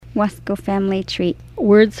Wasco family tree.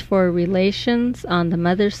 Words for relations on the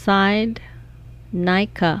mother's side.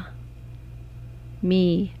 Nika,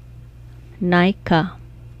 me, Nika.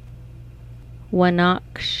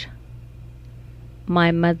 Wanaksh,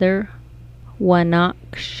 my mother,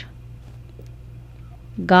 Wanaksh.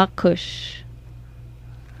 Gakush,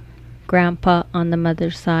 grandpa on the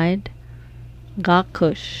mother's side,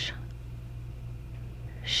 Gakush.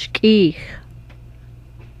 Shkich,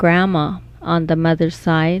 grandma on the mother's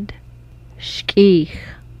side, Shkich.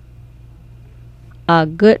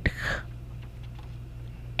 Agutch,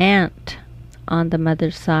 aunt on the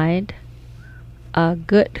mother's side,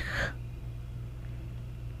 Agutch.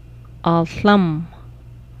 Althum,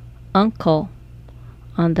 uncle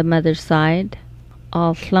on the mother's side,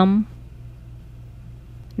 Althum.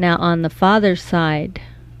 Now on the father's side,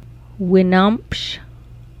 Winumpsh,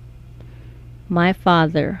 my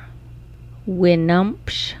father,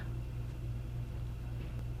 Winumpsh.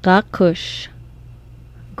 Gakush,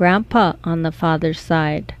 grandpa on the father's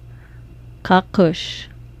side, Kakush.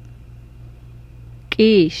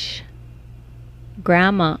 Kish,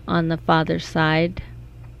 grandma on the father's side,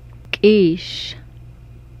 Kish.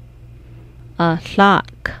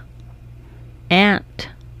 Ahlak, aunt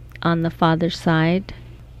on the father's side,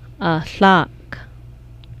 Ahlak.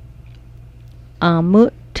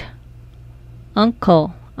 Amut,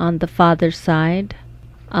 uncle on the father's side,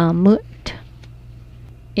 Amut.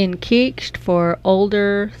 In Kiksht for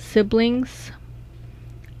older siblings,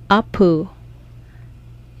 Apu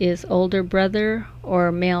is older brother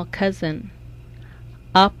or male cousin,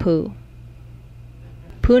 Apu.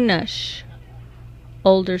 Punash,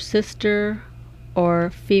 older sister or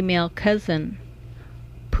female cousin,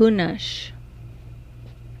 Punash.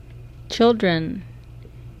 Children,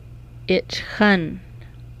 Ichchan,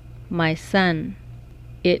 my son,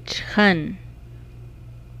 Ichchan.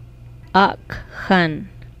 Akchan,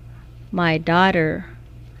 my daughter,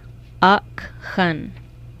 Akchan.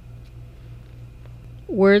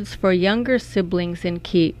 Words for younger siblings in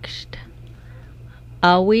Kiksht.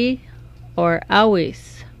 Awi or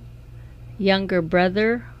Awis, younger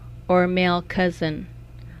brother or male cousin,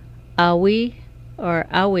 Awi or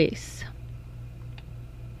Awis.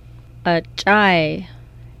 Achai,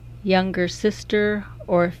 younger sister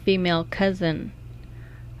or female cousin,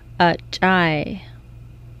 Achai.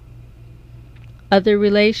 Other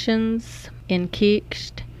relations in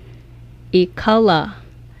Kiksht. Ikala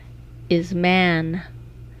is man,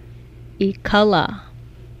 Ikala.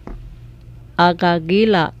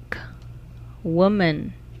 Agagilak,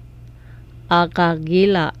 woman,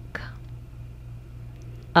 Agagilak.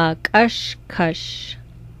 Akashkash,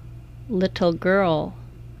 little girl,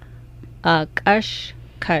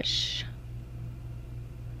 Akashkash.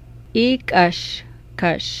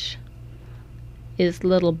 Ikashkash is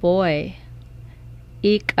little boy,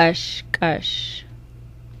 Ikashkash.